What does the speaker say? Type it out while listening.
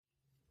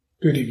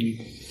Good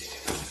evening.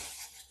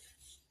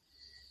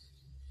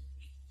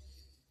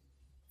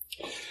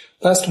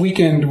 Last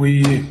weekend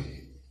we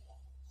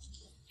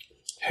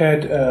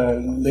had a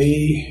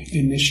lay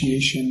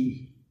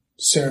initiation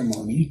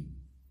ceremony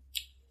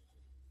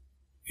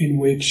in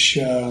which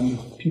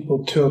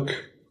people took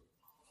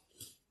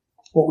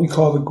what we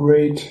call the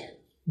great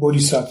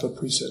Bodhisattva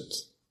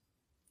precepts.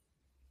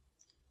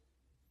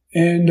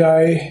 And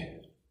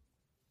I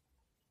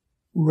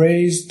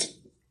raised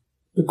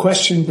the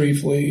question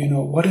briefly,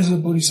 what is a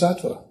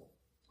bodhisattva?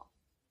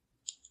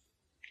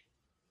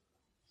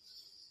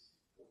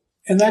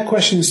 And that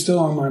question is still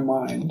on my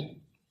mind.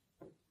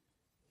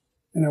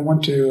 And I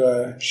want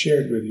to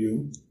share it with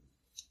you.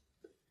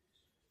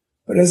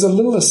 But as a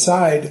little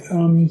aside,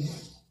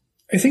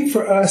 I think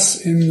for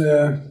us in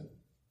the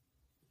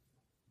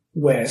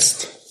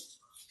West,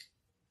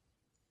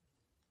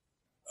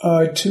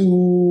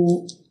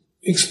 to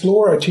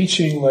explore a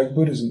teaching like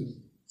Buddhism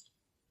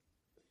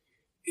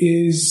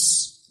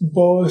is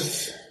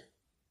both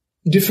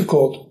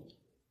difficult,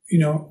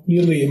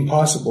 nearly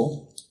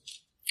impossible,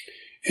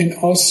 and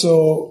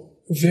also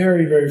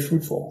very, very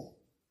fruitful.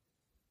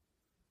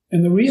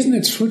 And the reason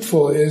it's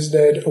fruitful is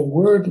that a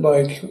word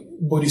like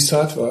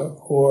Bodhisattva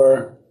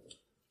or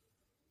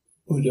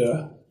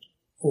Buddha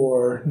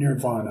or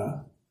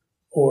Nirvana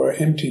or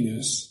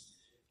emptiness,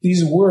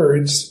 these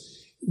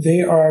words,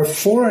 they are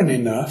foreign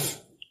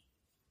enough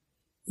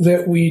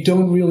that we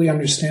don't really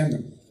understand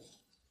them.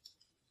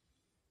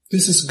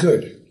 This is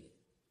good.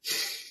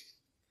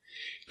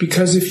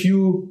 Because if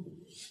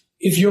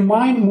your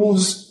mind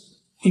moves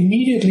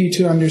immediately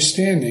to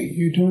understanding,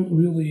 you don't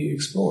really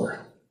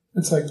explore.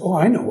 It's like, oh,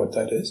 I know what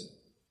that is.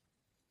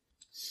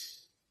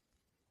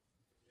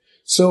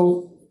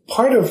 So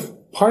part of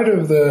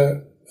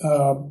the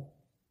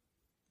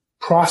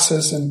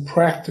process and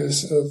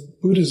practice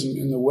of Buddhism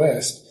in the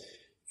West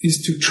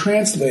is to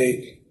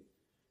translate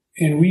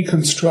and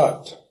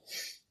reconstruct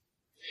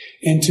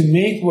and to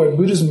make what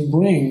Buddhism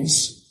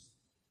brings,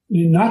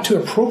 not to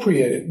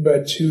appropriate it,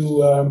 but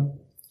to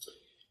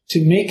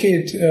make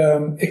it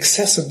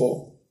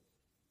accessible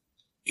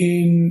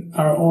in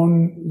our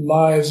own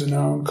lives and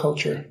our own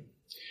culture.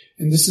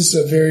 And this is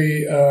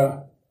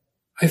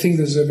I think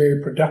this is a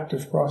very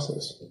productive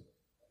process.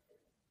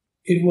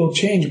 It will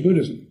change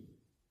Buddhism.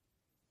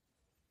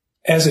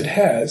 As it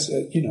has,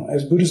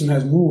 as Buddhism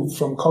has moved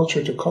from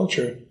culture to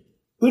culture,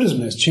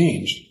 Buddhism has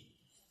changed.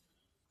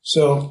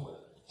 So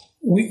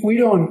we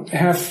don't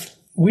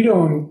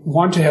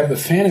want to have the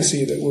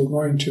fantasy that we're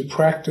going to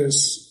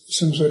practice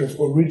some sort of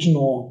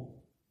original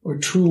or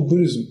true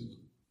Buddhism.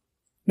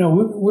 No,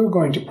 we're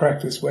going to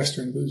practice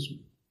Western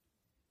Buddhism.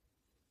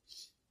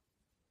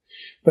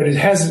 But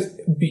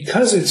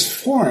because it's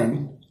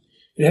foreign,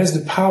 it has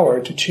the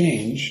power to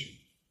change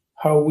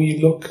how we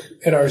look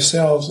at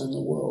ourselves and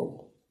the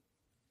world.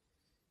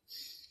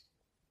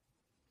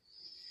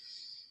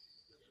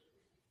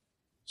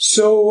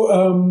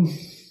 So,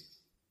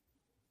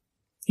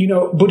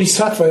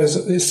 Bodhisattva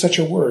is such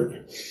a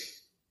word.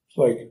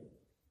 Like,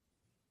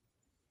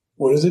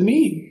 what does it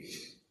mean?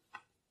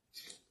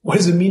 What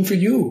does it mean for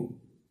you?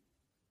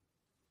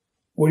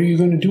 What are you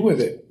going to do with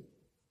it?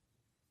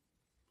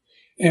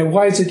 And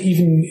why is it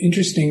even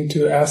interesting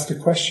to ask the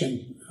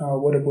question,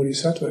 what a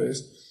bodhisattva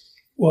is?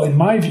 Well, in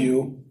my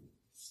view,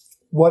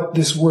 what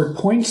this word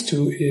points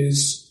to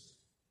is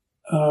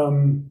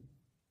an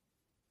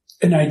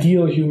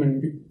ideal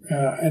human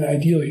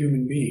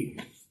being.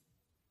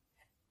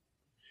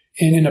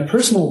 And in a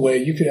personal way,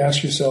 you could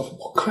ask yourself,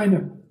 what kind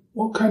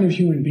of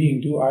human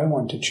being do I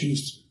want to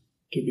choose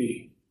to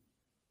be?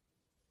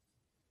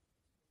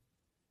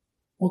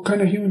 What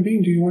kind of human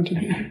being do you want to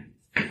be?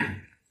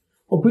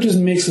 Well,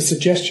 Buddhism makes a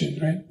suggestion,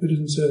 right?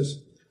 Buddhism says,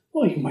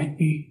 well, you might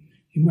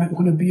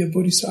want to be a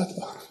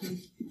bodhisattva.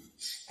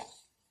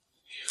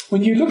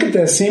 When you look at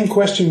that same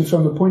question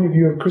from the point of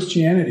view of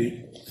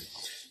Christianity,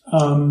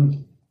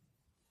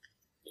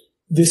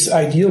 this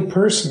ideal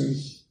person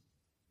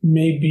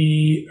may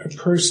be a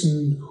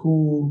person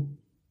who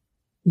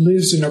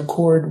lives in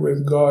accord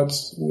with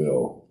God's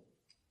will.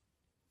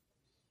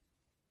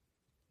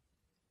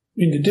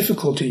 The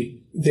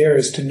difficulty there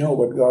is to know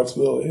what God's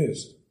will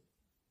is.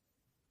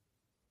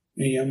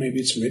 Maybe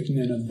it's written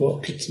in a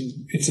book. It's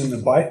in the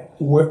Bible.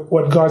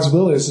 What God's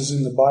will is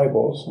in the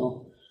Bible.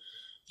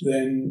 So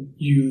then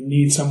you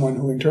need someone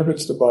who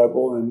interprets the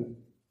Bible, and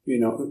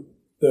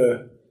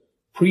the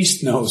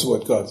priest knows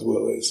what God's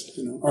will is,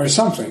 or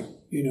something.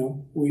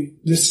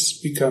 This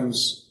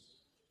becomes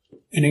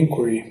an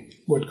inquiry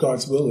what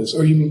God's will is,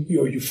 or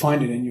you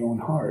find it in your own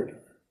heart.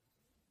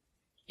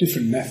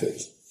 Different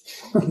methods.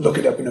 Look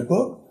it up in a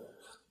book.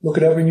 Look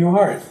it up in your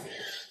heart.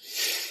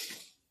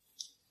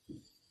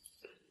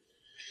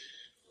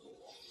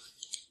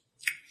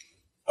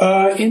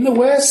 In the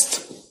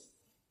West,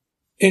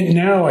 and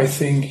now I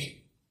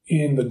think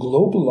in the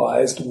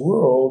globalized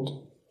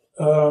world,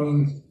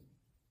 the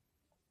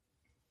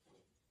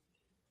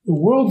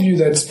worldview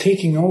that's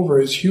taking over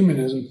is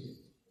humanism.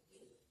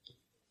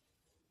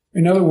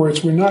 In other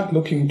words, we're not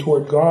looking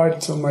toward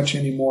God so much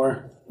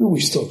anymore. We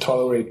still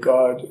tolerate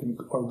God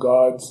or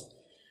gods,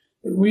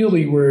 but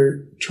really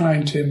we're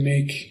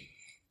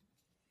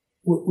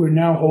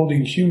now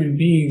holding human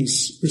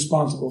beings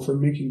responsible for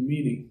making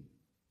meaning.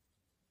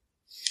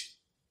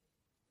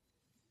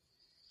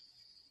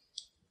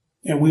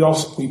 And we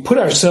put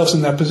ourselves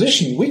in that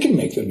position. We can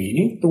make the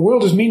meaning. The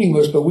world is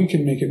meaningless, but we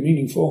can make it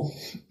meaningful.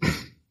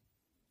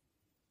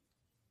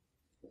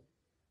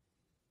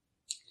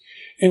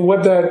 And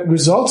what that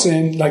results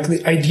in, like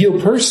the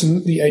ideal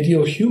person, the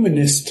ideal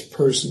humanist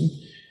person,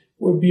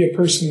 would be a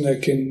person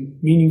that can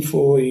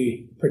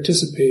meaningfully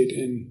participate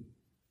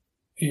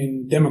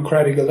in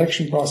democratic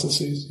election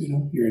processes.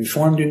 You're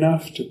informed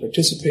enough to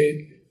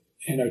participate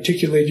and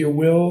articulate your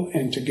will,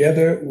 and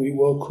together we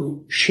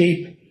will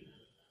shape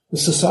the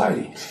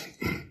society.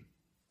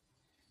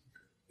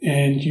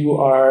 And you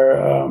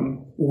are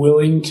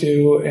willing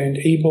to and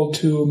able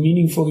to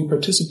meaningfully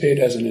participate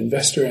as an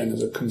investor and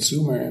as a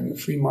consumer in the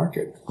free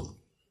market.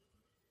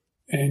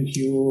 And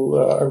you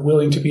are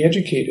willing to be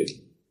educated,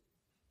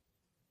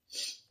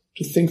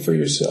 to think for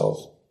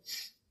yourself,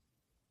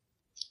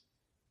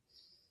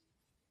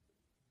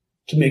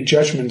 to make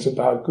judgments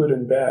about good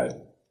and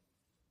bad.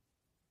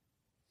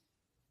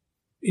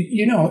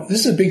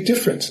 This is a big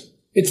difference.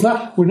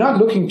 We're not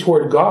looking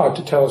toward God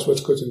to tell us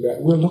what's good and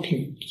bad. We're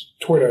looking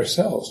toward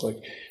ourselves.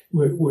 Like,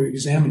 we're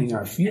examining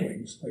our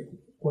feelings. Like,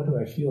 what do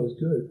I feel is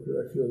good? What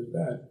do I feel is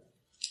bad?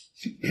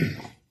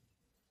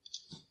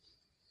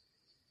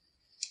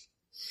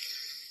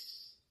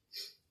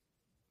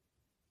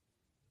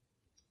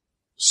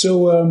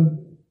 So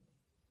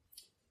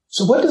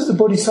what does the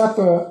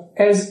Bodhisattva,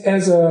 as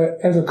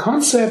a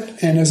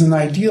concept and as an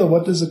ideal,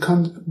 what does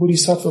the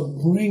Bodhisattva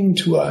bring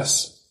to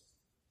us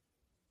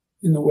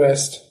in the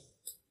West?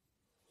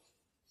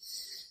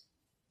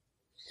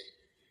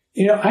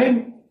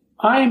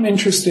 I'm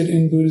interested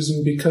in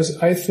Buddhism because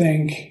I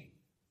think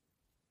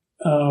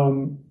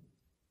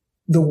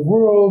the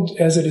world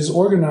as it is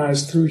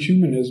organized through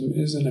humanism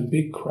is in a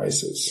big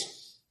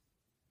crisis.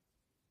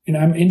 And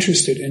I'm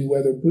interested in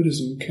whether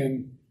Buddhism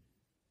can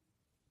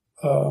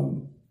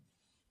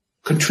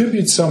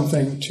contribute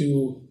something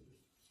to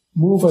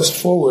move us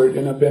forward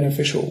in a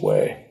beneficial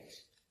way.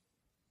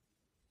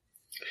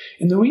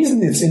 And the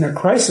reason it's in a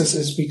crisis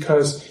is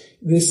because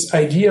this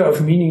idea of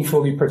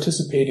meaningfully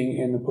participating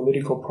in the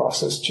political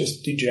process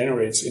just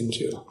degenerates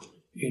into,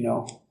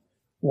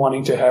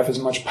 wanting to have as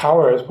much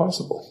power as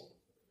possible.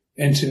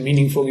 And to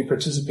meaningfully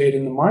participate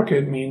in the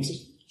market means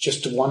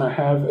just to want to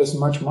have as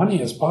much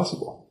money as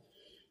possible.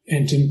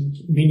 And to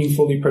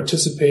meaningfully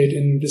participate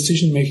in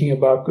decision-making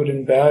about good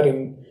and bad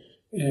and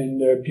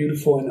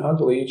beautiful and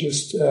ugly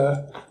just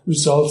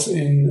results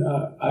in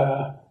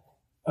a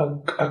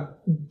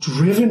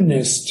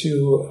drivenness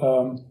to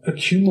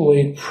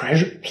accumulate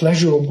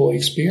pleasurable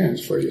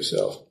experience for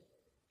yourself.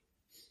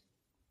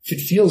 If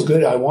it feels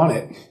good, I want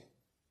it.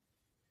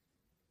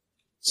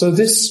 So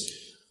this,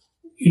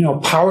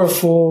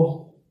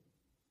 powerful,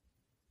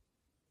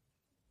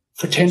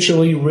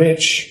 potentially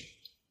rich,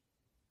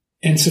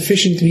 and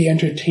sufficiently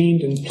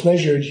entertained and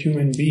pleasured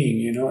human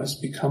being, has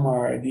become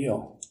our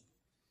ideal.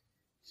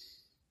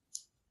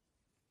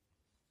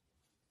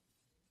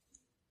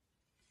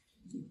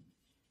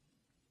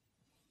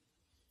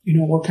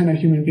 What kind of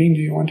human being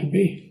do you want to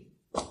be?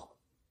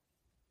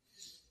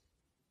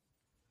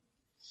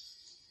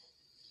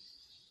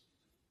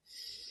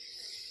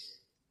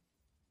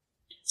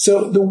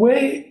 So the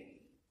way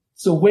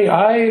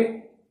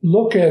I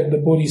look at the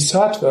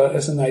Bodhisattva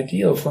as an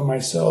ideal for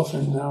myself,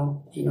 and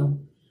now,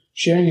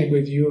 sharing it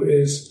with you,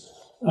 is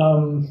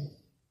a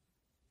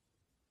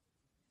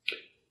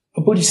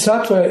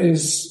Bodhisattva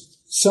is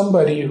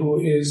somebody who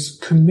is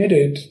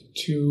committed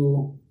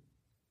to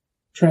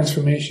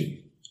transformation.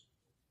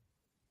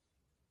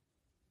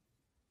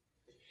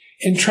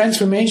 And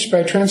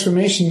by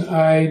transformation,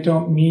 I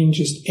don't mean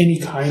just any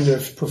kind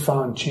of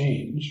profound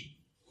change.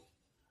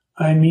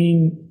 I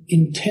mean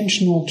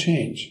intentional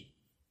change.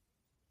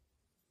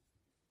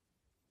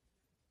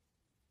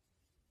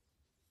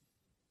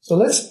 So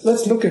let's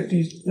look at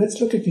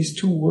these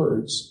two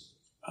words,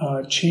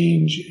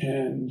 change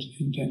and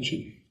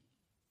intention.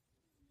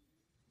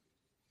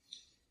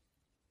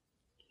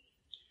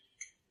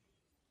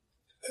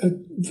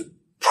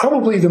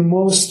 Probably the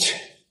most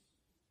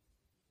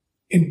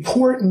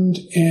important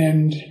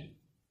and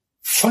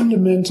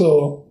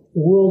fundamental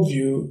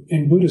worldview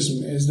in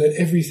Buddhism is that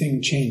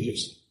everything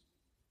changes.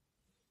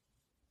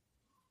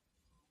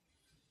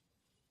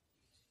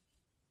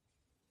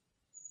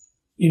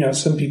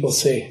 Some people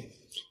say,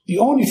 the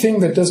only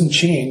thing that doesn't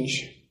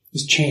change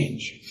is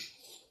change.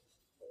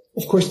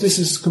 Of course, this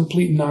is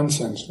complete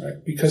nonsense,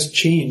 right? Because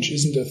change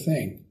isn't a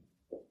thing.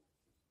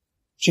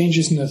 Change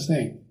isn't a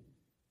thing.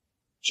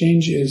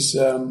 Change is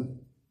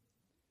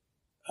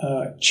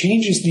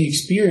the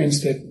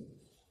experience that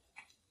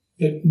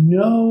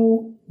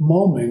no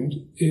moment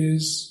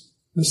is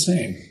the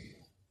same.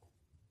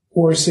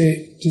 Or to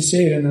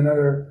say it in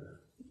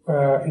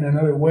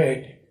another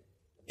way,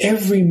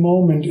 every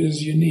moment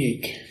is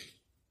unique.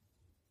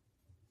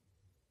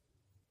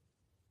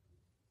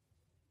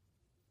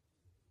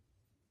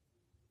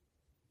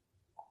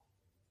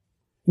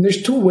 And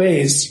there's two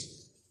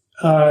ways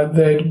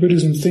that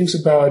Buddhism thinks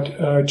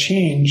about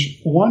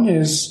change. One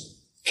is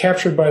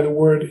captured by the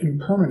word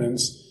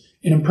impermanence.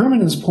 And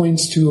impermanence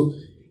points to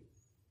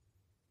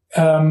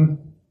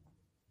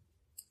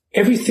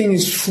everything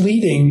is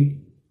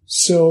fleeting,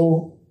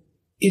 so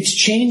it's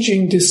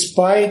changing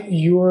despite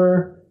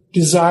your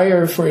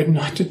desire for it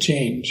not to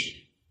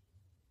change.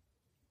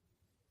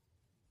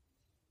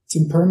 It's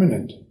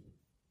impermanent.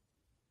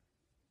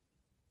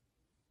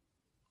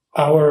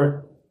 Our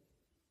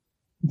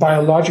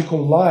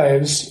biological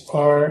lives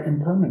are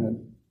impermanent.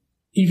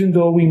 Even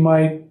though we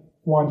might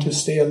want to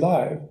stay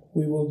alive,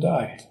 we will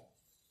die.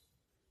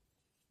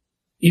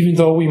 Even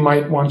though we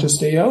might want to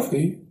stay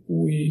healthy,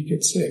 we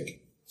get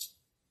sick.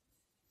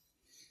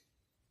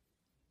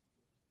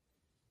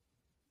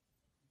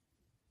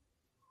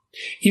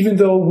 Even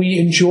though we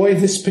enjoy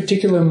this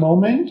particular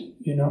moment,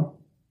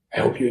 I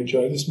hope you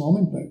enjoy this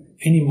moment, but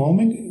any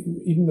moment,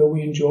 even though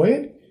we enjoy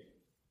it,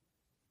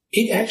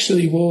 it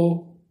actually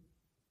will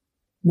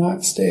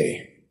not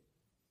stay.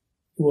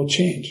 It will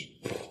change.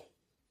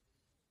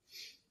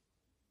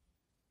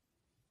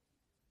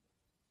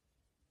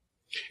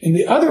 And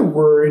the other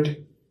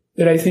word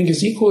that I think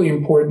is equally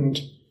important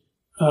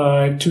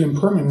to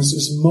impermanence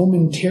is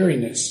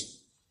momentariness.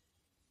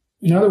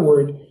 In other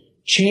words,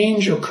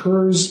 change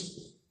occurs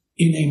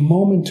in a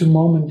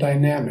moment-to-moment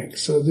dynamic.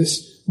 So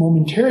this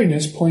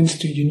momentariness points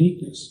to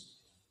uniqueness.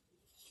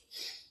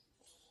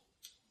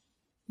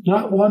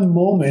 Not one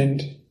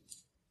moment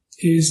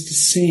is the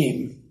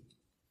same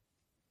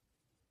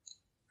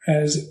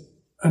as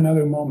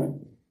another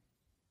moment.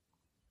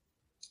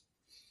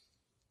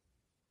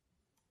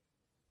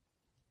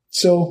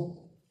 So,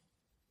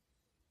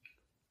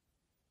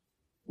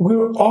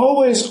 we're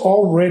always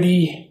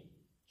already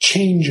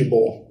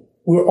changeable.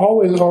 We're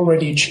always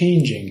already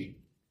changing.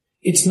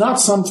 It's not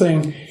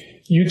something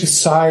you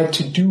decide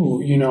to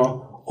do,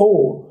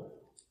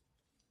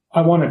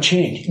 I want to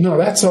change. No,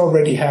 that's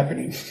already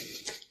happening.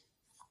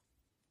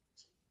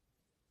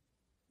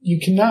 You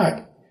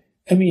cannot.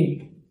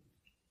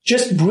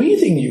 Just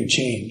breathing you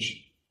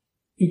change.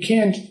 You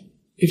can't.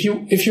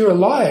 If you're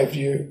alive,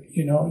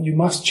 you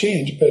must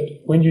change.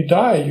 But when you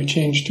die, you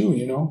change too.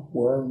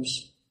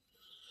 Worms,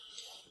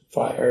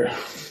 fire,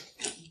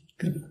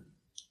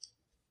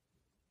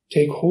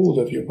 take hold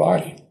of your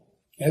body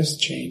as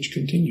change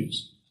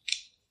continues.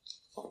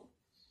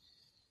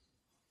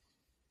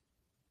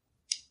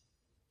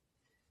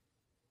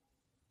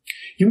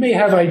 You may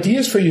have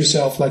ideas for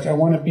yourself, like I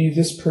want to be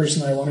this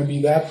person, I want to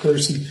be that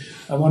person,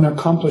 I want to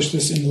accomplish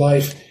this in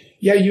life.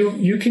 Yeah,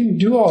 you can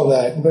do all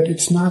that, but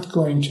it's not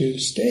going to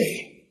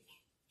stay.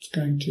 It's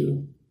going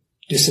to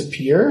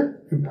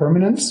disappear,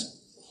 impermanence,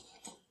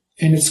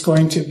 and it's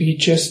going to be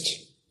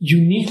just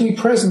uniquely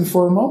present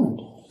for a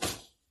moment.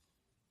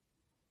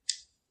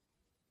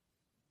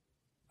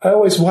 I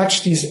always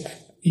watch these,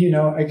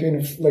 I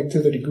kind of, like,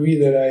 to the degree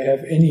that I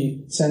have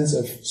any sense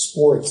of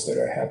sports that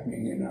are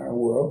happening in our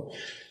world,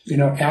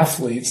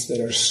 athletes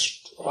that are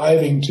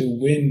striving to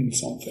win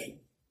something.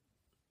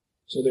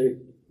 So they're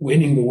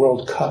winning the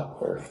World Cup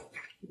or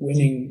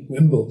winning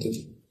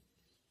Wimbledon,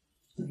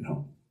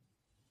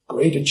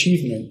 great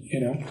achievement,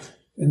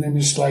 and then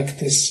it's like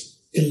this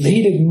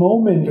elated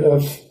moment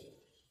of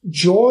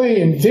joy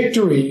and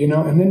victory, and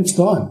then it's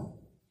gone.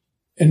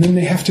 And then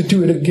they have to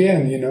do it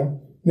again,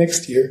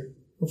 next year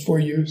or 4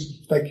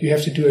 years, like you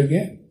have to do it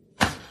again.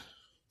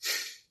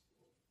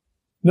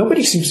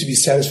 Nobody seems to be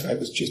satisfied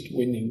with just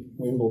winning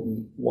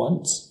Wimbledon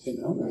once,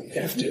 You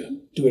have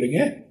to do it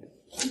again.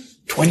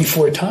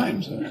 24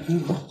 times. I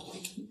don't know.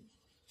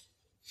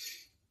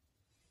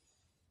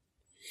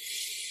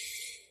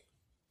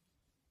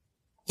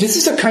 This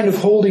is a kind of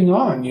holding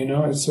on,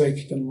 It's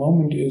like the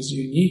moment is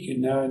unique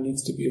and now it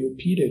needs to be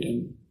repeated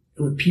and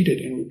repeated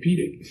and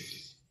repeated.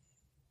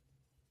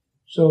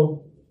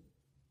 So,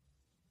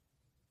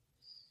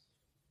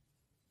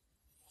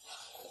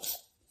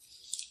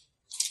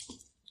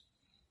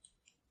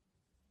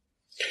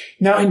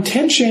 now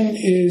intention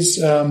is,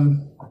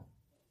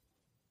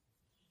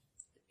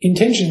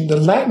 the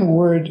Latin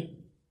word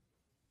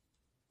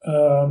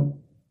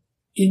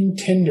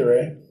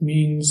intendere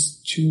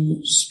means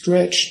to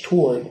stretch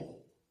toward.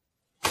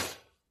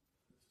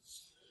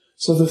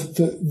 So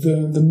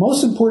the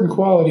most important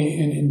quality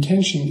in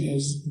intention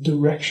is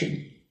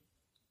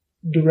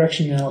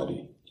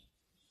directionality.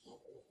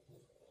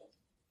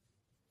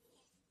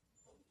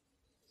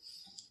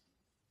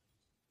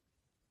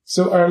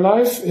 So our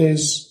life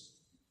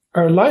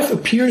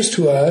appears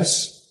to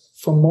us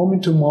from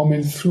moment to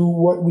moment through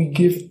what we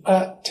give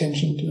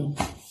attention to.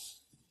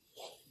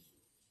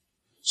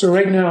 So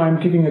right now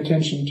I'm giving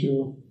attention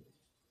to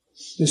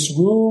this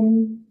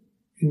room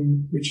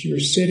in which you're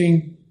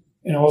sitting,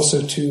 and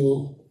also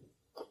to,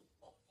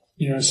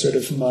 sort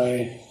of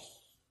my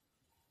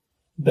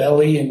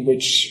belly in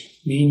which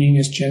meaning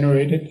is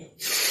generated.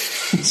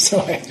 So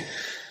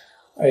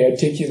I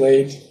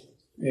articulate,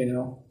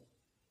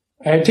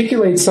 I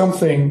articulate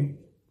something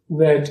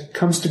that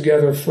comes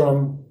together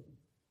from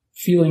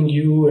feeling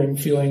you and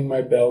feeling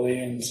my belly,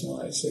 and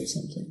so I say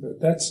something.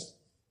 But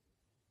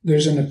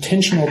There's an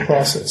attentional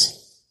process.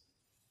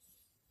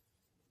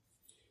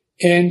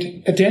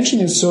 And attention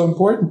is so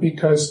important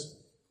because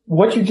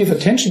what you give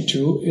attention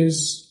to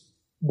is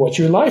what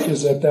your life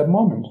is at that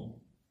moment.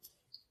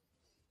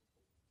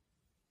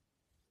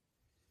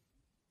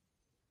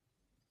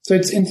 So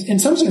it's in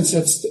some sense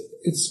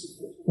it's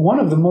one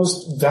of the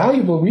most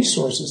valuable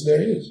resources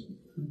there is.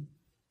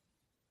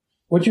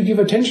 What you give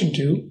attention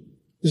to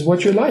is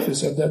what your life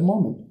is at that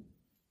moment.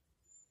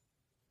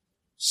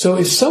 So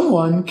if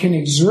someone can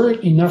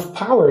exert enough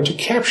power to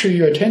capture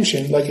your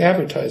attention, like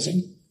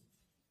advertising,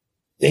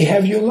 they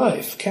have your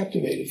life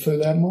captivated for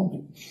that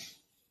moment.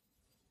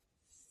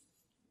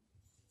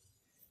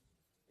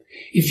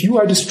 If you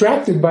are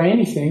distracted by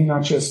anything,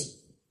 not just,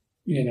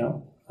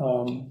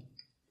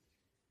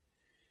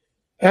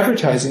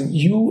 advertising,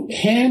 you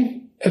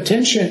hand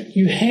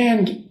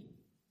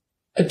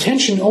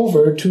attention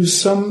over to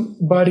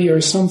somebody or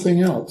something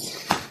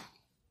else.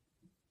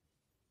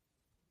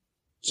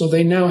 So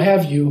they now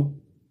have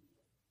you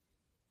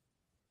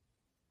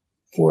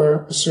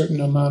for a certain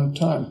amount of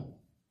time.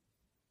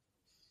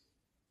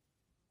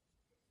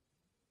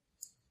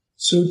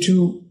 So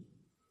to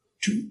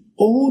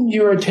own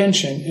your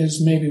attention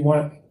is maybe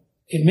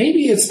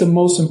it's the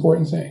most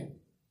important thing.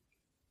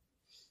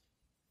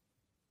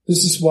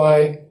 This is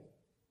why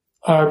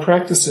our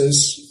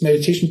practices,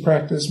 meditation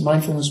practice,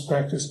 mindfulness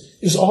practice,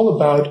 is all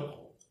about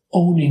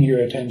owning your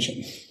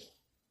attention.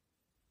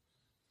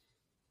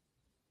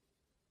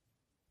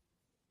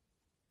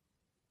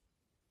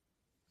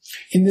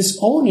 In this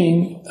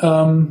owning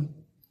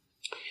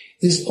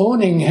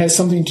has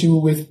something to do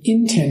with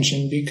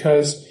intention,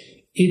 because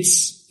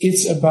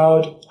it's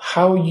about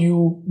how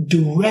you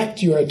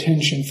direct your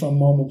attention from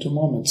moment to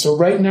moment. So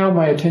right now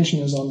my attention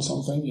is on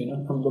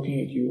something, I'm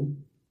looking at you.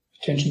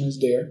 Attention is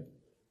there,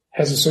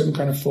 has a certain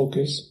kind of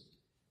focus.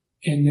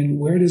 And then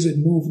where does it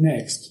move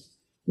next?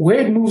 Where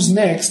it moves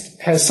next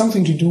has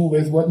something to do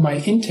with what my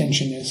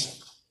intention is.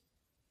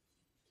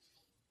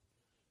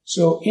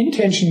 So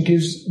intention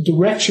gives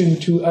direction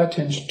to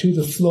attention, to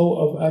the flow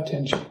of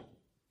attention.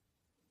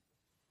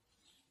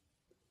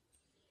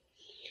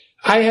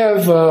 I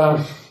have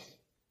a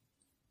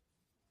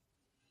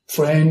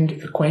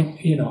friend,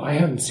 I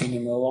haven't seen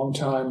him in a long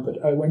time, but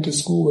I went to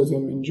school with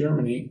him in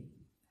Germany.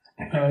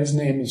 His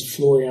name is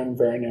Florian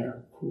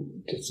Werner,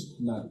 who does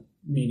not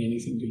mean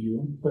anything to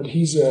you, but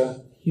he's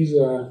an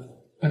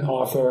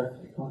author.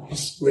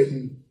 He's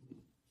written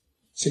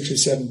 6 or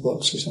 7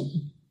 books or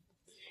something.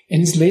 And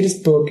his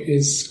latest book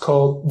is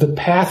called The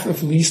Path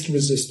of Least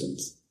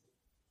Resistance.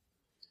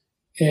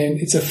 And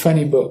it's a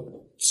funny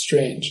book. It's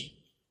strange.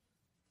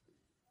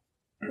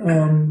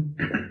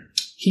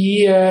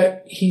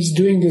 He's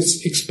doing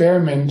this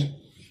experiment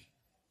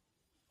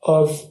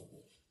of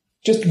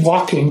just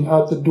walking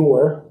out the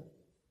door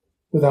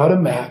without a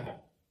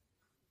map.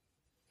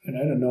 And I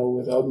don't know,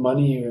 without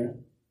money or,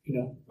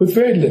 with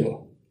very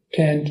little.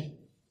 And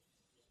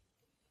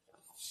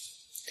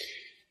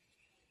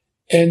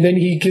then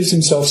he gives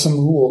himself some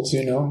rules,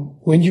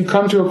 When you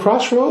come to a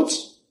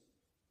crossroads,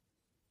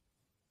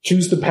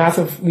 choose the path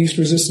of least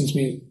resistance,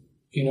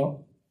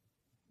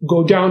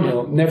 go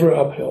downhill, never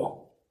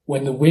uphill.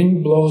 When the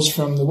wind blows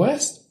from the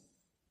west,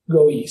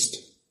 go east.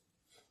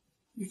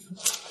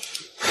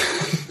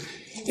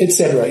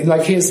 Etc.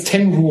 Like he has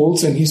 10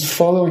 rules and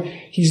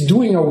he's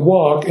doing a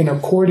walk in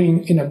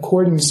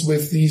accordance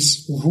with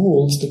these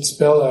rules that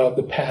spell out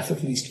the path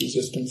of least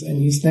resistance.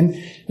 And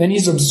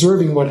he's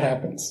observing what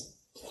happens.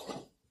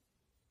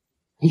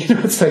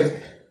 It's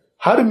like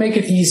how to make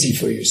it easy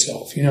for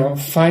yourself,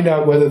 find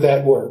out whether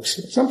that works,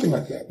 or something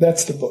like that.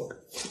 That's the book.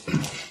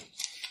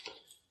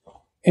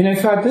 And I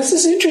thought, this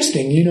is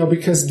interesting,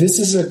 because this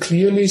is a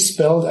clearly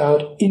spelled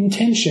out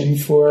intention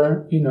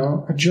for,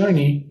 a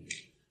journey,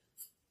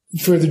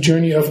 for the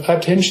journey of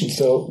attention.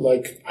 So,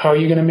 like, how are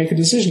you going to make a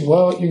decision?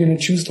 Well, you're going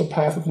to choose the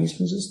path of least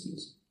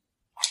resistance.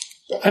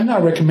 I'm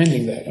not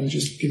recommending that. I'm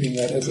just giving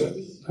that as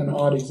an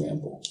odd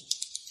example.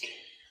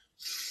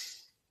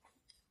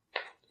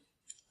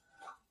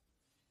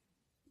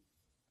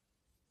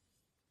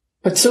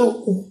 But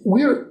so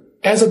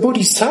as a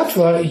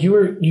bodhisattva,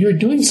 you're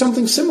doing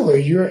something similar.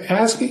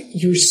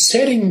 You're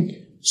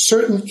setting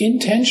certain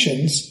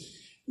intentions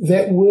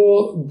that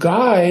will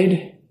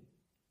guide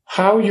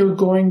how you're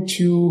going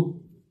to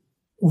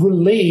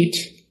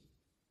relate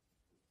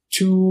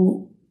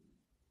to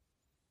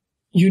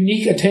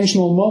unique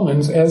attentional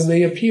moments as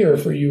they appear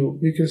for you,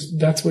 because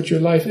that's what your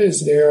life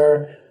is.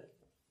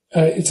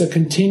 It's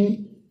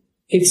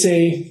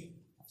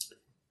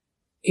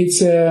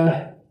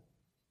a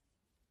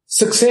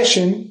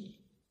succession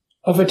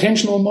of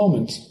attentional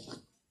moments.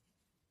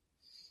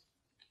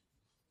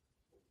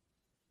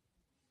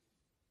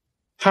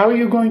 How are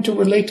you going to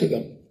relate to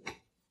them?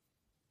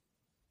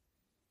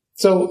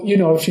 So,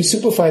 if you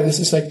simplify this,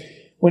 it's like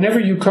whenever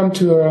you come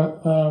to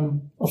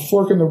a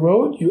fork in the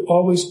road, you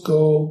always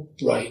go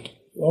right.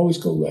 You always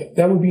go right.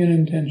 That would be an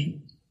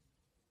intention.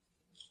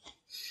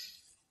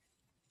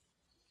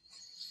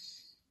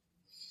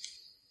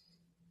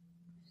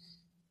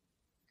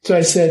 So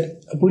I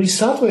said, a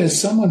bodhisattva is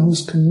someone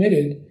who's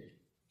committed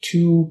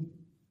to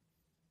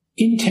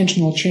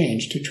intentional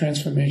change, to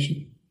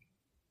transformation.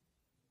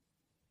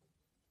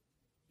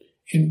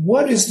 And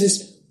what is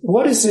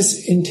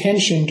this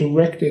intention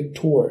directed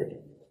toward?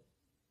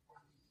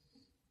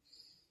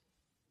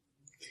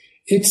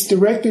 It's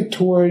directed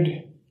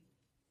toward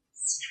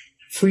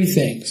three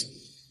things.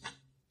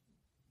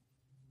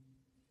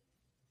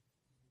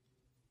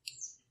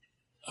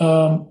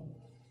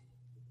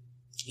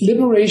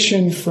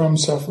 Liberation from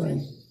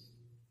suffering.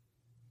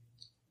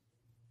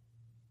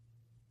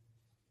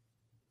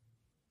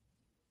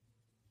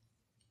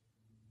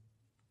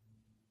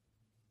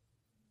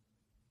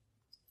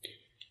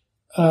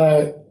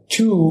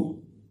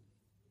 To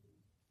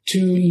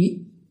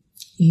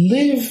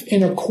live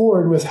in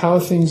accord with how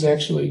things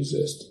actually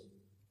exist.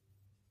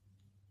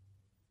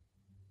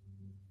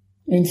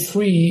 And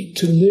 3,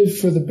 to live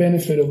for the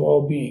benefit of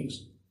all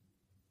beings.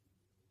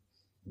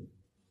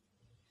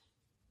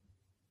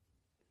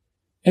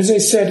 As I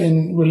said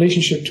in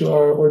relationship to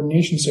our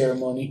ordination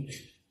ceremony,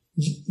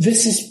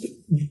 this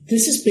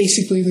is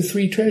basically the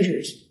 3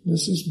 treasures.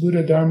 This is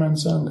Buddha, Dharma, and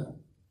Sangha.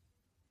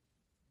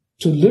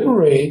 To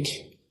liberate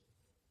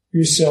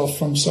yourself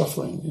from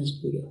suffering is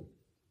Buddha.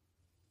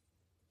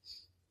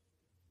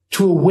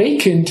 To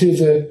awaken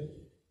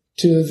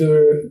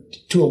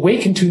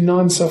to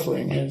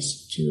non-suffering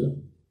is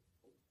to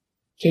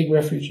take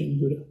refuge in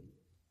Buddha.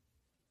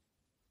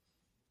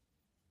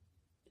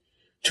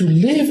 To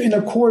live in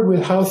accord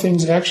with how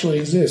things actually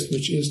exist,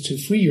 which is to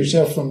free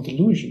yourself from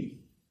delusion.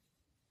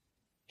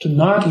 To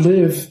not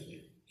live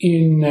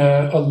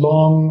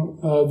along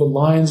the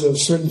lines of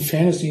certain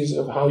fantasies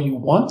of how you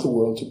want the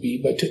world to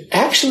be, but to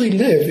actually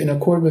live in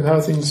accord with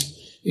how things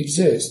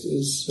exist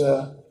is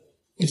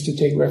to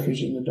take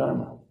refuge in the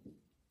Dharma.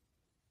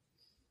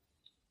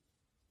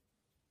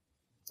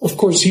 Of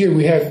course, here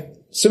we have,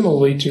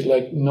 similarly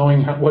to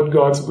knowing what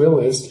God's will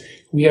is,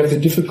 we have the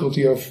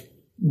difficulty of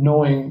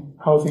knowing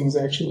how things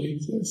actually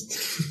exist.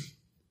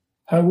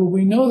 How will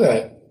we know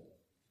that?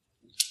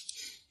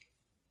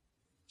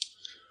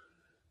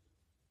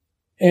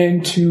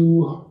 And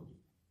to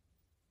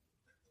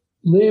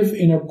live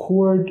in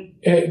accord,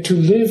 to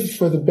live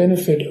for the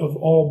benefit of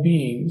all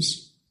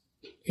beings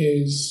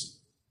is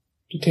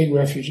to take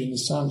refuge in the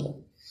Sangha.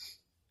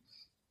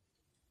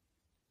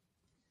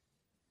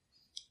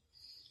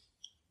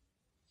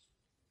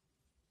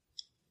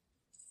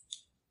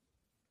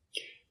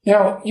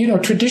 Now,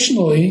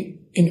 traditionally,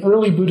 in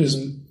early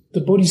Buddhism,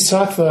 the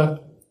Bodhisattva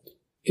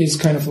is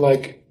kind of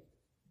like,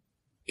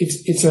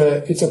 it's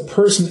a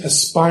person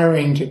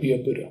aspiring to be a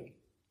Buddha.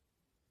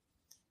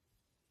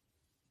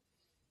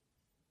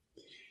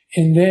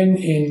 And then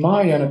in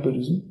Mahayana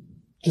Buddhism,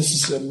 this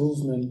is a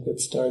movement that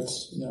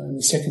starts in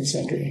the 2nd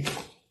century.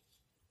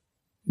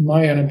 In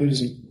Mahayana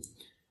Buddhism,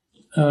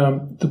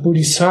 the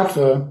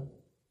Bodhisattva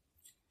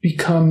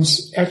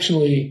becomes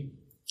actually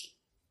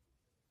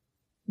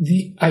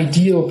the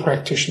ideal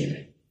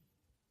practitioner.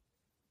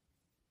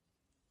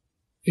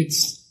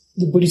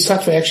 The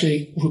Bodhisattva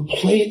actually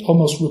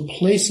almost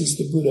replaces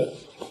the Buddha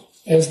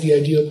as the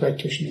ideal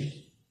practitioner.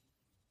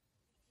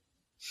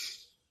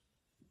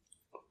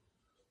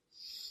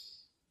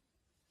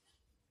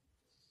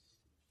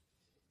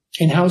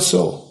 And how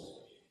so?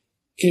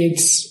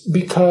 It's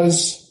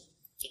because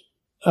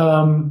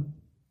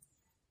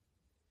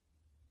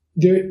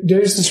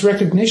there's this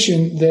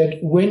recognition that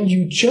when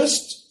you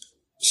just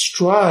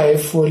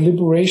strive for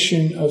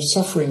liberation of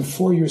suffering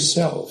for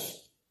yourself,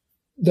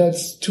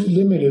 that's too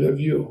limited a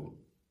view.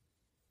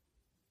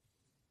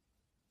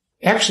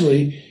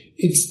 Actually,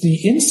 it's the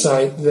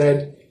insight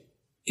that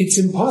it's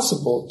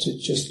impossible to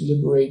just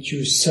liberate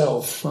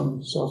yourself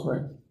from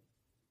suffering.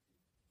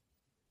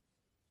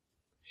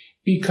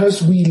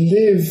 Because we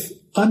live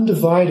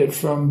undivided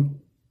from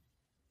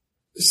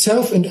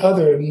self and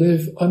other,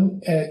 live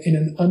in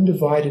an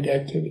undivided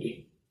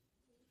activity.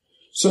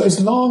 So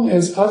as long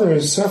as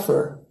others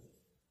suffer,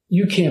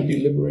 you can't be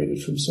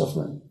liberated from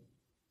suffering.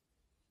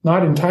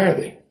 Not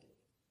entirely.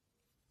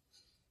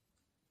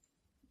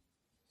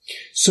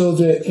 So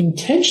the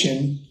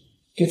intention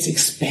gets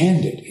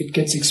expanded. It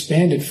gets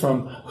expanded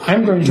from,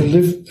 I'm going to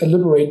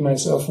liberate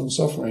myself from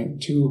suffering,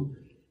 to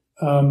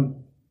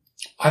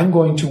I'm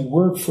going to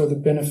work for the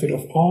benefit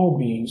of all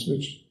beings,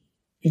 which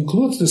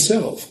includes the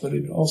self, but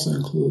it also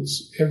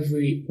includes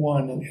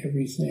everyone and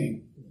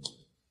everything.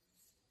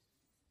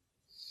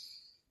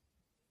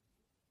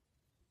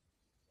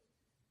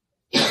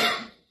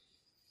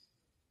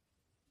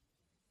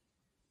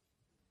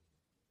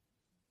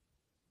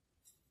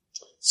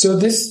 So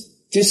this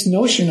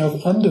notion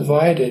of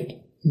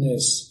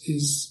undividedness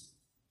is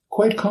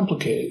quite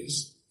complicated.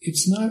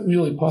 It's not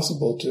really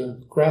possible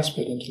to grasp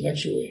it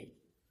intellectually.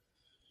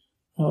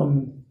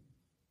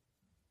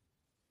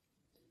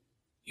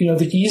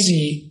 The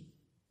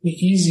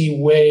easy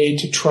way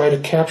to try to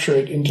capture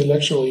it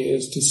intellectually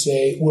is to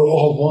say we're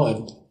all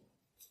one.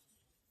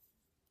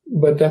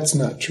 But that's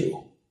not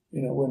true.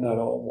 We're not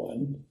all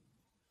one.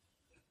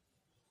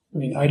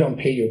 I don't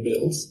pay your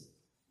bills.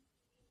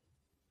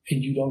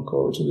 and you don't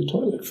go to the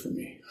toilet for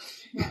me.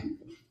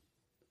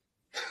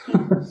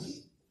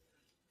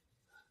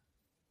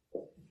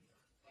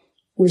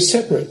 We're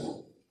separate.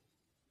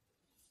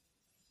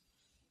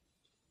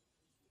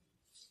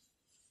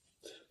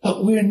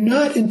 But we're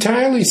not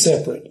entirely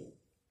separate.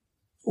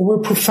 We're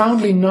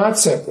profoundly not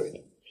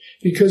separate,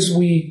 because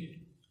we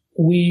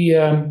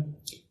are,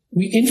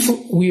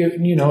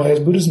 as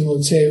Buddhism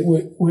would say,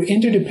 we're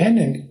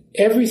interdependent.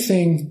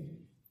 Everything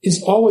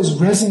is always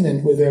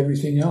resonant with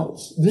everything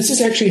else. This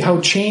is actually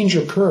how change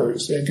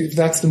occurs. If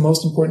that's the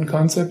most important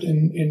concept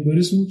in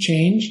Buddhism,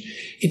 change,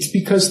 it's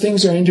because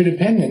things are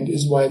interdependent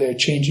is why they're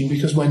changing.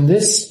 Because when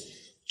this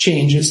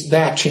changes,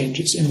 that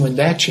changes. And when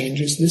that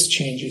changes, this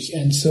changes.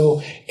 And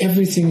so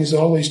everything is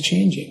always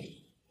changing.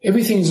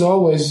 Everything is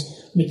always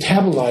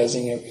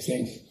metabolizing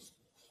everything.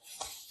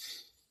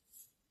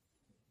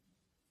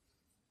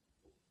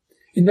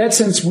 In that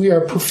sense, we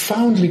are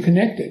profoundly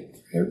connected.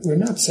 We're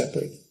not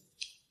separate.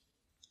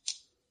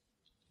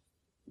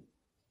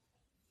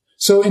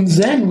 So in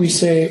Zen, we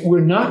say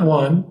we're not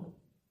one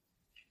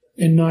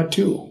and not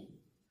two.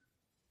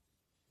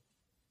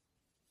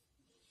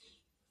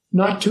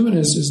 Not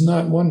two-ness is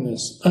not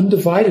oneness.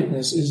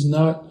 Undividedness is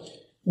not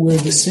we're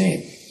the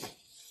same.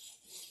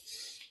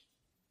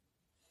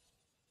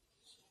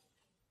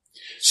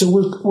 So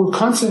we're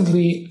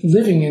constantly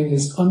living in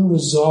this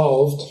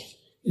unresolved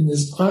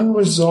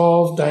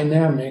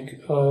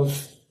dynamic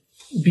of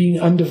being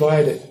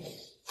undivided.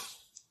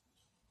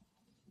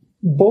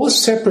 Both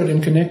separate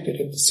and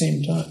connected at the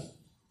same time.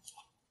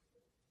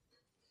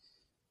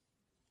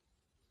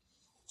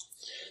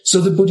 So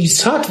the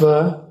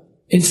Bodhisattva,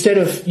 instead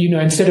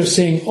of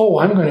saying, oh,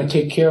 I'm going to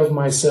take care of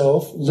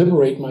myself,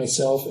 liberate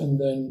myself, and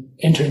then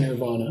enter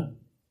nirvana,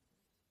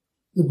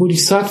 the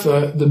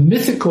Bodhisattva, the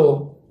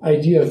mythical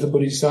idea of the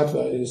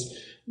Bodhisattva is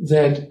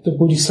that the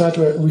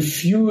Bodhisattva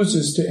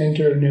refuses to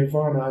enter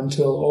nirvana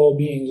until all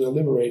beings are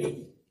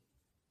liberated.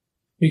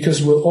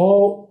 Because we're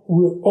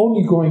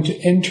only going to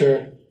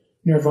enter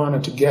nirvana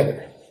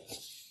together,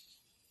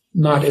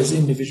 not as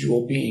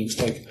individual beings,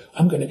 like,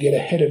 I'm going to get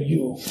ahead of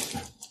you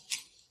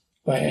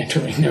by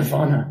entering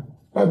nirvana.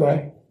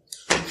 Bye-bye.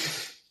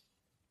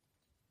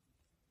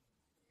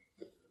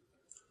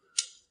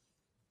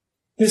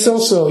 This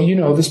also,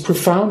 this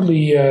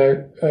profoundly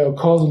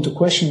calls into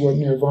question what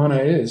nirvana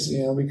is,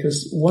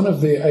 because one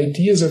of the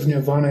ideas of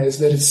nirvana is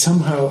that it's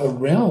somehow a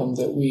realm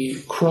that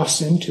we cross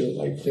into.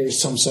 Like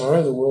there's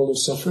samsara, the world of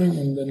suffering,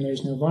 and then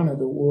there's nirvana,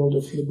 the world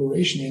of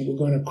liberation, and we're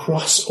going to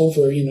cross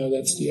over,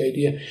 that's the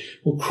idea.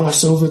 We'll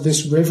cross over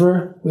this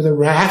river with a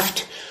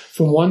raft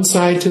from one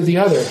side to the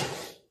other.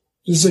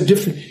 This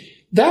is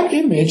that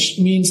image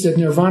means that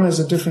nirvana is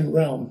a different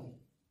realm.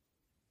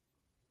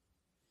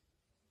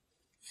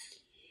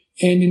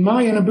 And in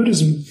Mahayana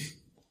Buddhism,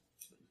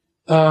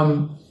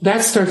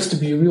 that starts to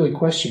be really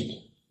questioned.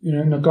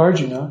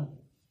 Nagarjuna,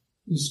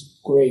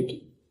 this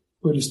great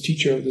Buddhist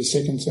teacher of the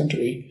 2nd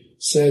century,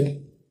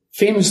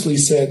 famously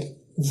said,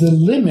 the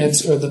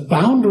limits or the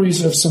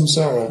boundaries of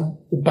samsara,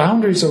 the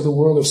boundaries of the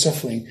world of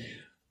suffering,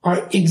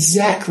 are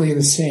exactly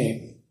the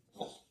same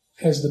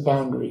as the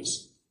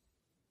boundaries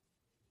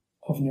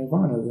of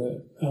nirvana,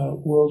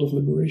 the world of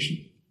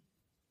liberation.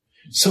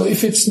 So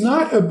if it's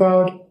not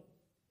about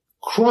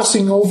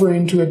crossing over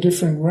into a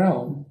different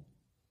realm,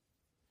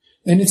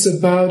 then it's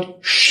about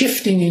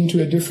shifting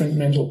into a different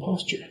mental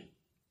posture.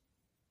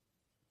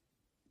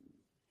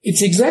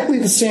 It's exactly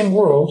the same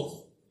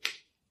world.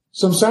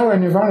 Samsara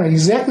and nirvana are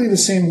exactly the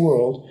same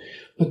world,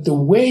 but the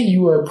way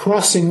you are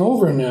crossing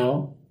over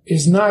now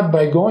is not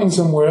by going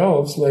somewhere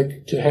else,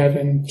 like to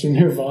heaven, to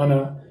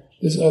nirvana,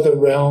 this other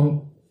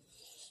realm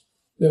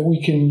that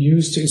we can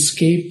use to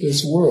escape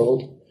this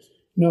world.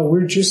 No,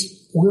 we're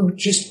just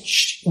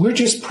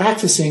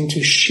practicing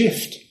to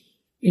shift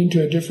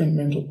into a different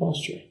mental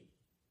posture.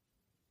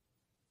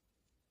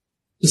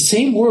 The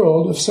same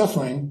world of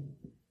suffering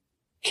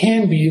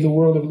can be the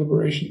world of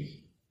liberation.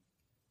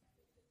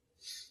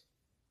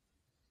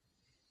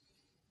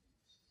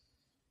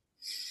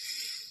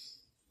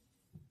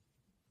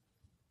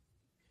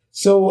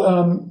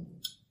 So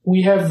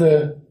we have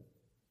the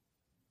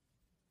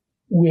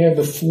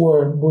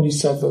 4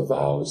 Bodhisattva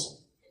vows.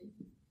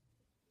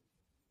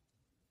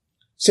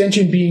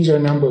 Sentient beings are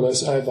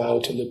numberless, I vow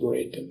to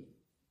liberate them.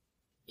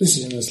 This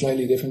is in a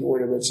slightly different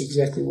order, but it's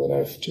exactly what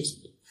I've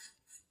just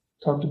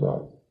talked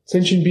about.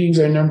 Sentient beings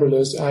are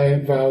numberless, I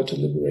vow to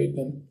liberate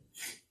them.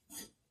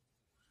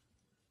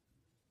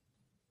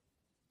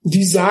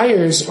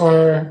 Desires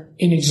are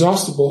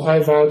inexhaustible, I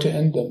vow to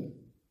end them.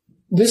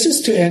 This is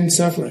to end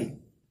suffering.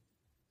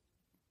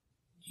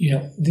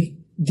 The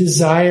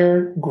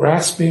desire,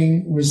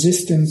 grasping,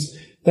 resistance,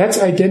 that's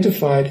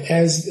identified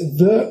as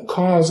the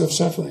cause of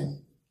suffering.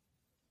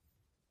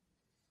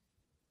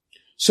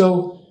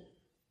 So,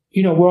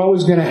 we're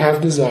always going to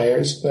have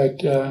desires, but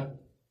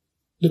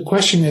the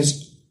question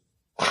is,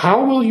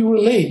 how will you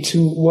relate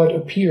to what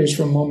appears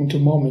from moment to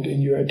moment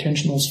in your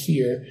attentional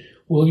sphere?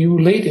 Will you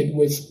relate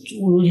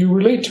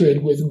to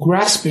it with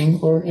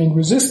grasping and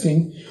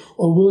resisting,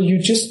 or will you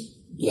just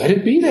let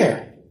it be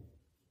there?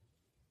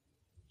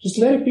 Just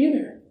let it be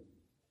there.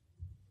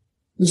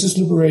 This is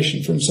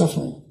liberation from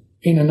suffering,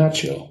 in a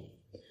nutshell.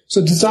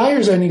 So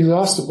desires are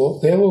inexhaustible.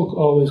 They will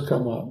always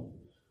come up.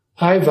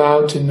 I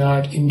vow to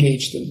not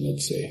engage them,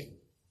 let's say.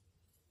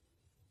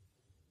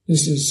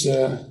 This is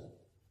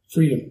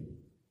freedom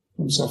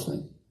from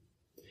suffering.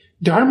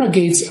 Dharma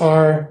gates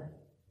are,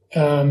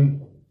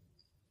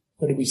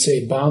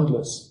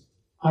 boundless.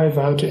 I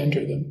vow to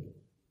enter them.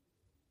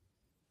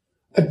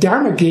 A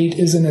Dharma gate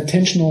is an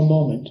attentional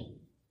moment.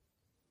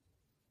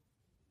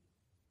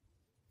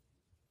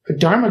 A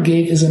Dharma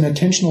gate is an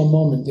attentional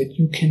moment that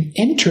you can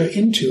enter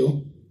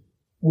into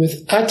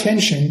with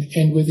attention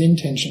and with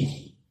intention.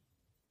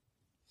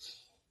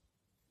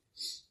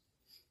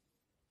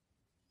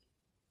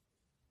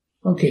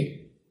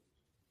 Okay.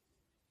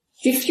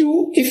 If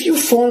you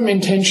form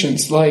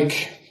intentions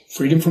like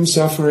freedom from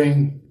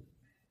suffering,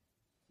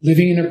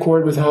 living in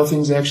accord with how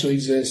things actually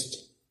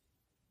exist,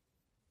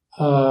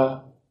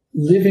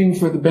 living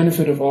for the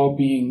benefit of all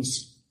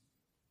beings,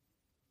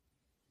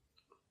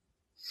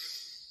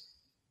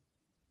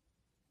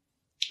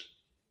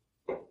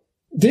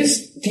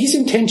 these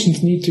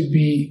intentions need to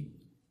be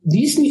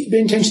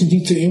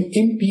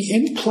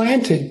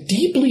implanted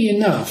deeply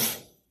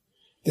enough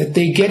that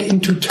they get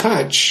into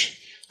touch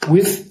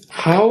with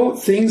how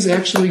things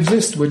actually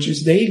exist, which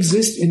is they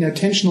exist in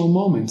attentional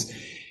moments.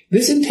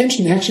 This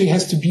intention actually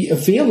has to be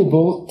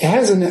available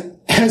as an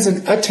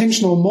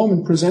attentional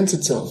moment presents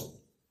itself.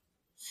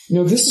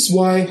 This is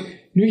why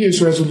New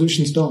Year's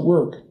resolutions don't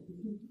work.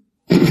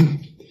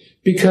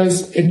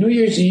 Because at New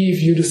Year's Eve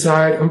you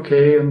decide,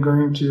 okay, I'm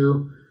going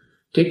to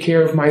take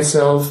care of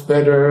myself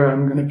better,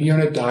 I'm going to be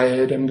on a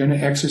diet, I'm going to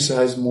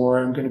exercise more,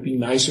 I'm going to be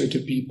nicer to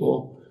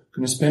people, I'm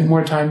going to spend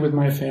more time with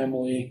my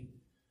family.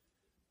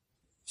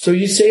 So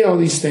you say all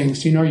these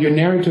things, your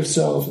narrative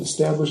self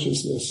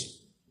establishes this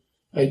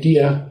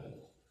idea.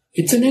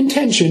 It's an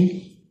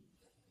intention,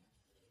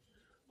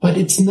 but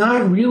it's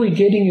not really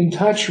getting in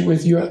touch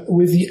with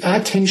the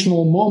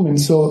attentional moment.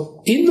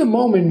 So in the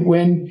moment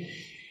when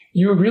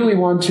you really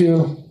want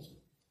to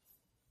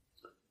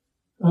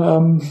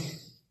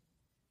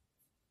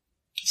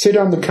sit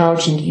on the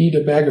couch and eat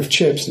a bag of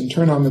chips and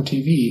turn on the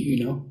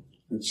TV,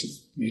 let's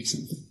just make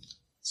something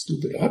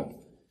stupid up.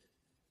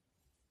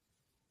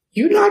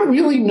 You're not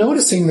really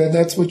noticing that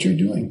that's what you're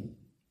doing.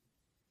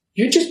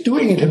 You're just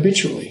doing it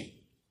habitually.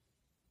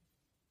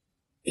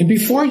 And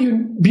before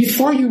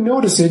you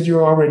notice it,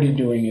 you're already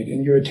doing it,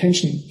 and your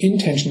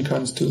intention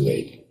comes too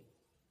late.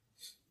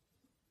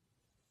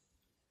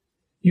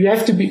 Your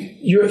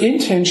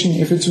intention,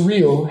 if it's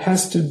real,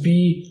 has to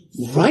be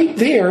right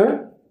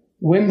there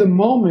when the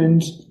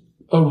moment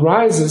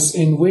arises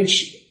in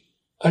which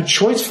a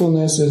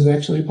choicefulness is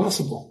actually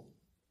possible.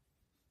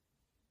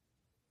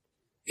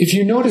 If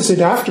you notice it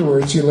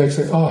afterwards, you're like,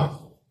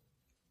 oh,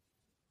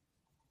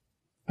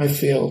 I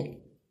failed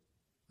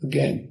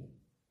again.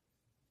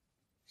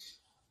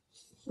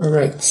 All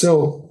right,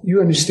 so you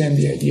understand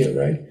the idea,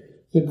 right?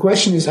 The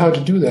question is how to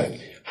do that.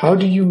 How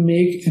do you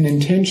make an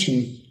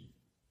intention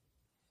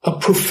a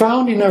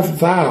profound enough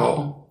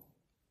vow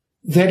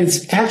that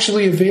it's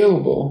actually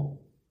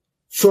available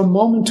from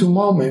moment to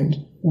moment,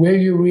 where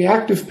your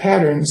reactive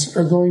patterns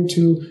are going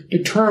to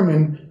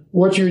determine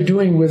what you're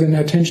doing with an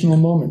attentional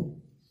moment?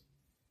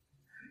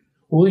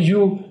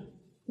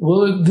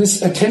 Will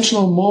this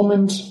attentional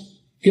moment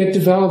get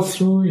developed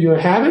through your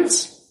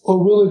habits,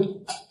 or will it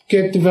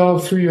get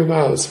developed through your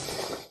vows?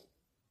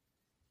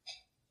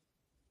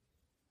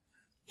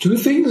 Two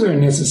things are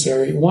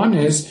necessary. One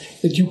is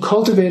that you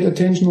cultivate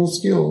attentional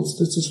skills.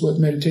 This is what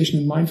meditation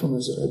and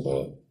mindfulness are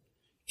about.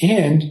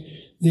 And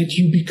that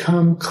you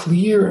become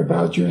clear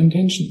about your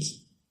intentions.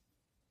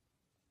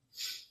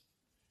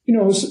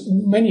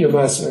 Many of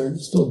us are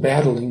still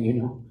battling,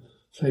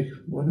 It's like,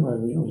 what do I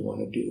really want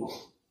to do?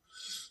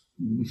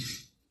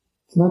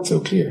 It's not so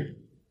clear.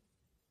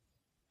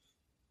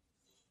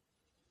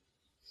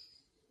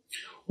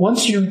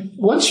 Once you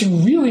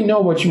really know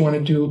what you want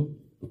to do,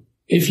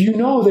 if you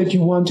know that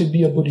you want to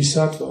be a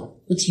bodhisattva,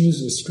 let's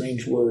use this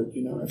strange word,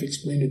 I've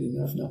explained it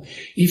enough now.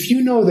 If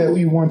you know that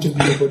you want to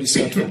be a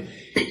bodhisattva,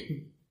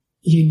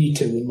 you need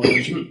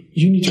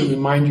to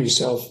remind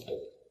yourself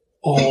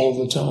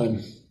all the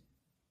time.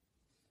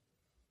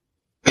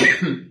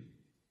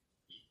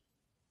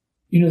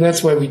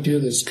 That's why we do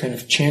this kind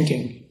of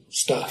chanting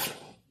stuff.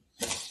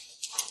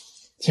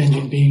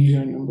 Sentient beings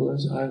are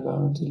numberless, I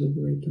vow to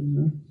liberate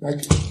them.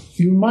 Like,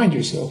 you remind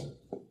yourself.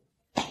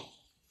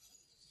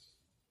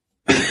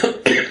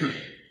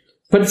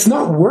 But it's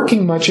not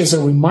working much as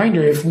a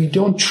reminder if we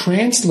don't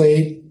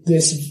translate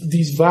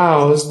these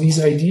vows, these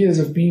ideas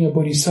of being a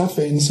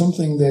bodhisattva in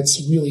something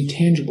that's really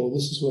tangible.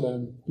 This is what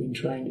I've been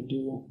trying to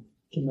do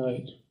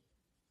tonight.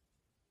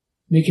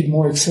 Make it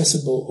more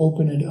accessible,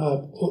 open it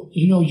up.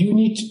 You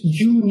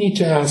need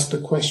to ask the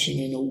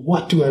question,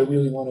 what do I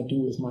really want to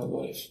do with my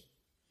life?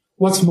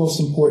 What's most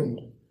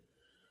important?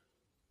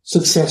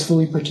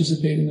 Successfully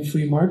participate in the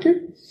free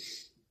market?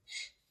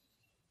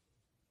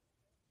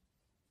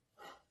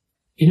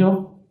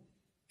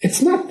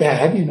 It's not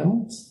bad,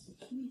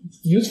 it's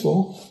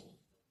useful.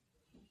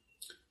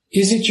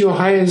 Is it your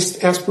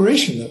highest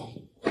aspiration, though?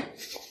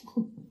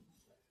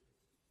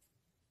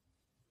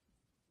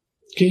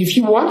 Okay, if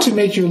you want to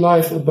make your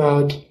life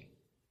about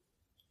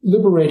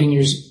liberating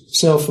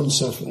yourself from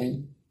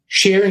suffering,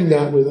 sharing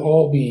that with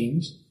all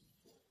beings,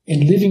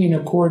 and living in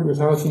accord with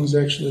how things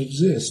actually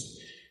exist,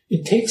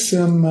 it takes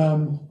some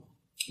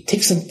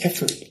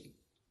effort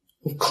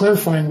of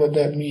clarifying what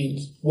that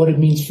means, what it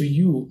means for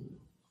you,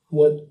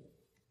 what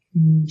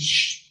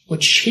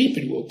shape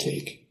it will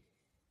take,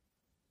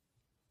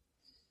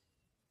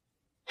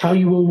 how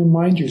you will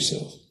remind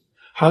yourself,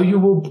 how you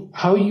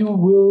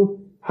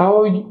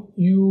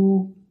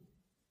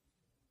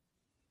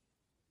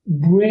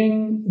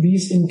bring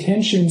these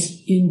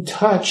intentions in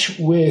touch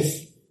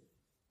with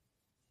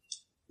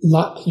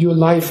your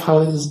life, how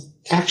it is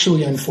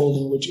actually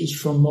unfolding, which is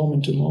from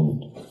moment to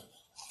moment.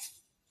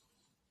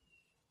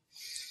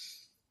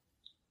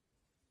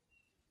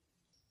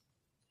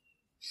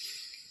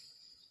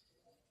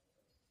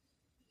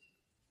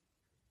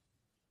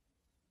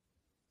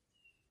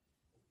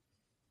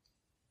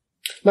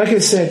 Like I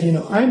said,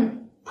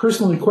 I'm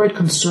personally quite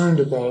concerned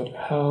about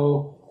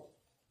how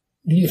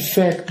the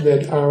effect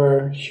that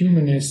our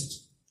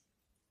humanist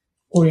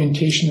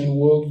orientation and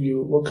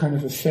worldview, what kind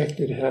of effect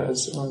it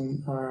has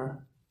on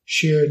our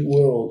shared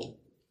world.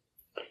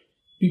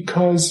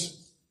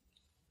 Because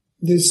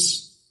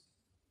this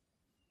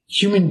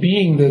human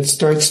being that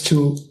starts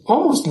to,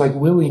 almost like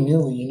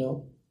willy-nilly,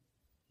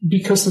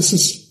 because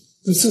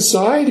the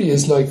society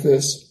is like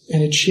this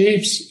and it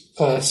shapes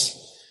us,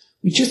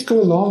 we just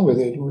go along with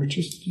it. We're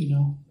just,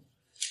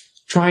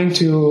 trying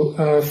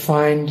to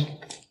find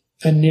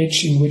a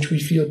niche in which we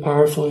feel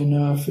powerful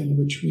enough, in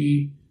which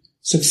we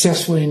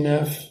successfully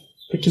enough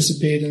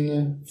participate in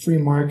the free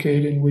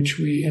market, in which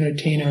we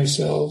entertain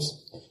ourselves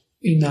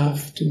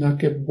enough to not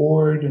get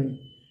bored and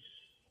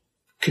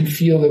can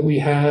feel that we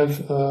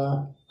have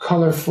a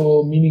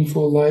colorful,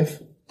 meaningful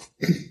life.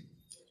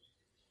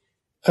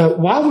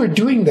 While we're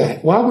doing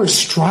that, while we're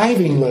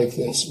striving like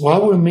this,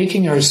 while we're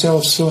making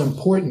ourselves so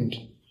important,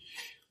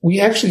 we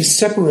actually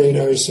separate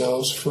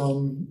ourselves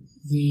from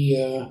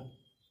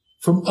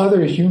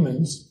other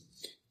humans,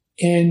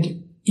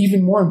 and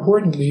even more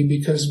importantly,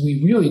 because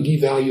we really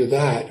devalue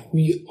that,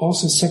 we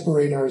also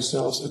separate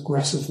ourselves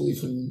aggressively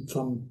from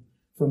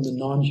the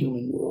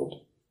non-human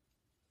world.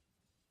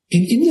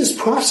 And in this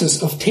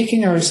process of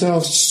taking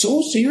ourselves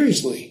so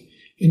seriously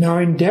in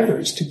our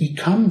endeavors to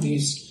become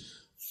these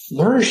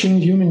flourishing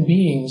human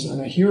beings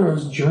on a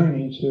hero's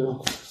journey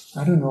to,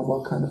 I don't know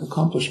what kind of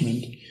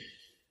accomplishment,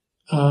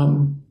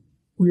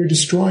 we are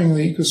destroying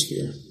the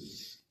ecosphere.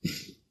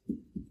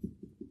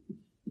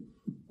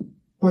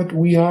 But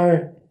we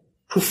are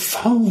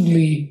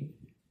profoundly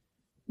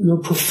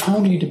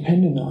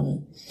dependent on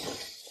it.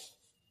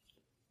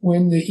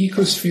 When the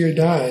ecosphere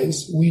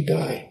dies, we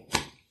die.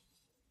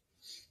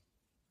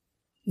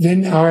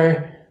 Then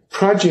our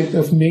project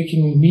of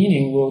making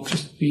meaning will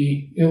just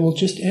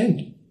end.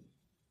 It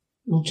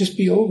will just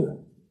be over.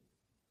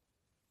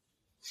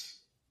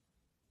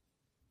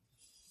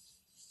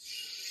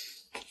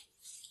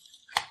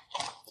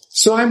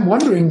 So I'm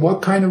wondering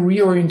what kind of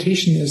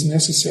reorientation is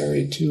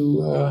necessary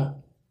to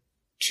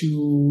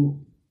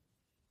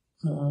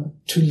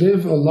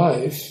live a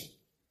life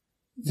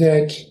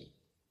that,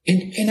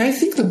 and I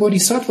think the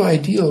Bodhisattva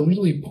Ideal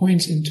really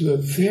points into a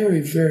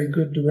very, very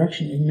good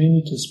direction. It may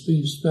need to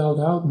be spelled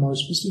out more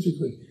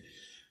specifically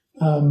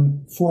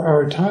for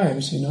our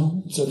times.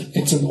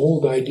 It's an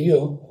old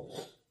ideal,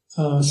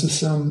 so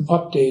some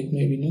update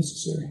may be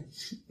necessary.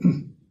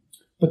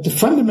 But the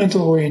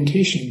fundamental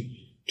orientation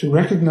to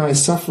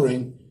recognize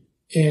suffering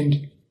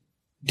and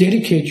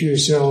dedicate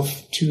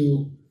yourself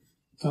to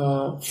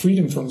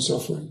freedom from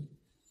suffering,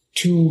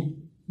 to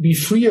be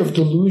free of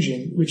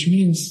delusion, which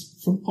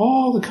means from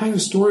all the kind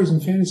of stories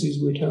and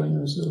fantasies we're telling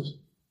ourselves,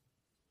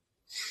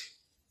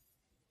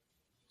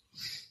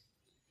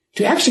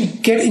 to actually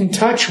get in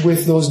touch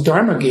with those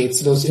dharma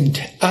gates, those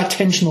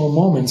attentional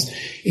moments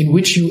in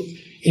which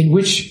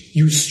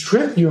you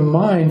strip your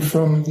mind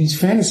from these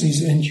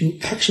fantasies and you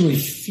actually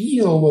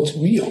feel what's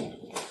real,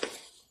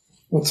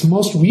 what's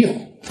most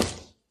real.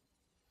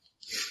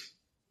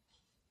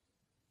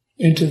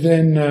 And to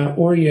then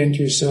orient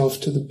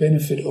yourself to the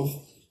benefit of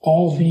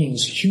all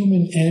beings,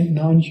 human and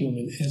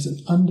non-human, as an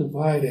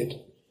undivided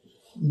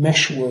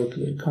meshwork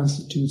that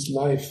constitutes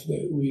life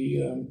that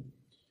we,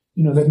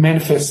 that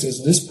manifests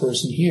as this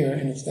person here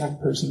and it's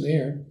that person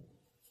there.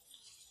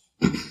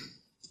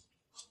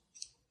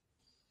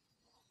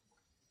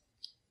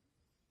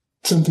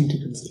 Something to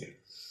consider.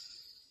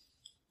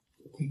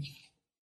 Thank you.